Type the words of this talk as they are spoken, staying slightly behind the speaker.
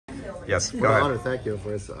Yes, What go an ahead. honor, thank you.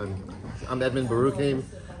 I'm Edmund Baruchim,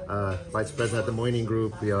 Vice President at the Moynihan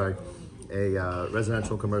Group. We are a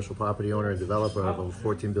residential commercial property owner and developer of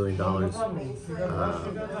over $14 billion,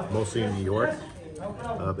 mostly in New York.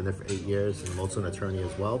 I've been there for 8 years, and I'm also an attorney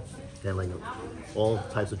as well, handling all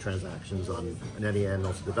types of transactions on any end,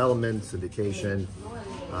 also development, syndication,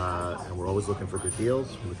 and we're always looking for good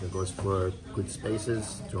deals. We're looking, of course, for good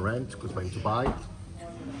spaces to rent, good place to buy.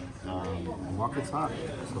 The market's hot,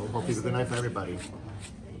 so hopefully it's a good night for everybody.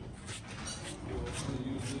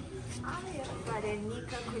 Hi everybody,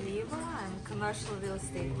 Nika Kuliva. I'm a commercial real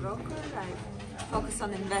estate broker. I focus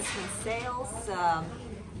on investment sales,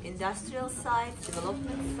 industrial sites,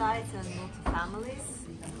 development sites, and multifamilies,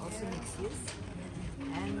 also mixed use.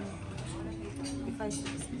 And if I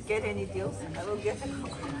get any deals, I will get a call.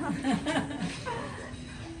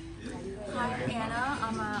 Hi, Anna.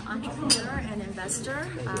 I'm an entrepreneur and investor.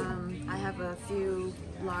 I have a few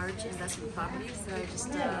large investment properties that I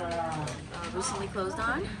just recently closed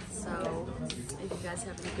on. So if you guys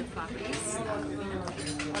have any good properties.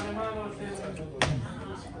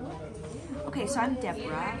 Okay, so I'm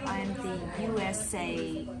Deborah. I'm the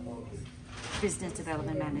USA Business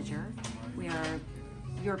Development Manager. We are a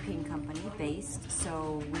European company based,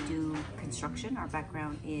 so we do construction. Our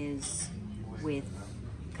background is with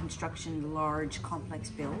construction, large complex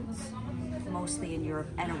builds, mostly in Europe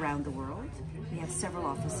and around the world. We have several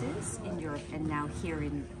offices in Europe and now here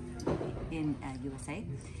in USA.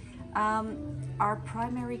 Our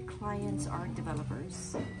primary clients are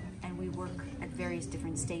developers, and we work at various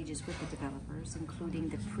different stages with the developers, including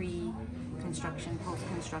the pre-construction,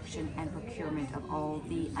 post-construction, and procurement of all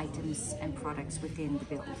the items and products within the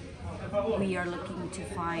build. We are looking to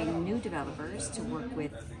find new developers to work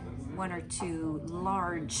with one or two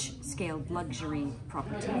large-scale luxury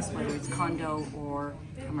properties, whether it's condo or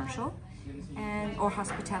commercial, or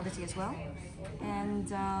hospitality as well.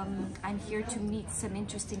 And I'm here to meet some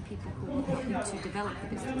interesting people who will help me to develop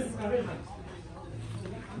the business.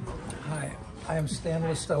 Hi, I am Stan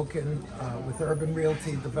Listokin with Urban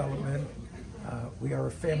Realty Development. We are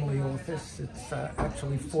a family office. It's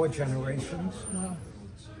actually 4 generations,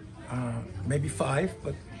 maybe 5,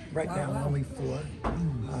 but right now only 4.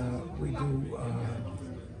 We do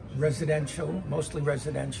residential, mostly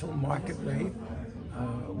residential, market rate,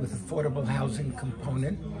 with affordable housing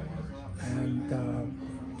component. And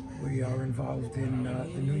we are involved in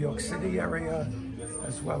the New York City area,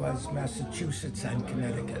 as well as Massachusetts and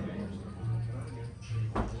Connecticut.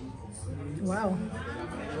 Wow.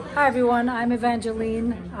 Hi everyone, I'm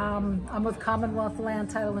Evangeline. I'm with Commonwealth Land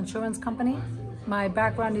Title Insurance Company. My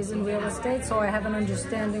background is in real estate, so I have an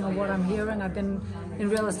understanding of what I'm hearing. I've been in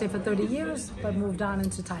real estate for 30 years, but moved on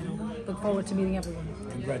into title. Look forward to meeting everyone.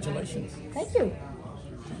 Congratulations. Thank you.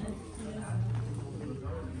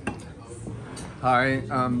 Hi,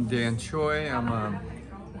 I'm Dan Choi. I'm an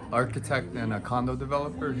architect and a condo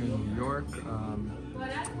developer here in New York.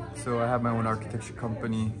 So I have my own architecture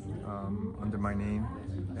company under my name,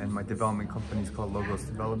 and my development company is called Logos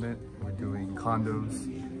Development. We're doing condos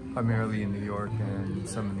primarily in New York and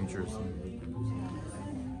some in New Jersey.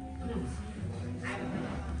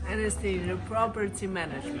 Anastasia, property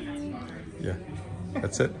management. Yeah,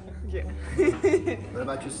 that's it. Yeah. What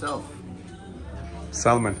about yourself?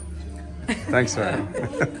 Salman. Thanks, sir.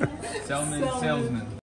 Salman salesman.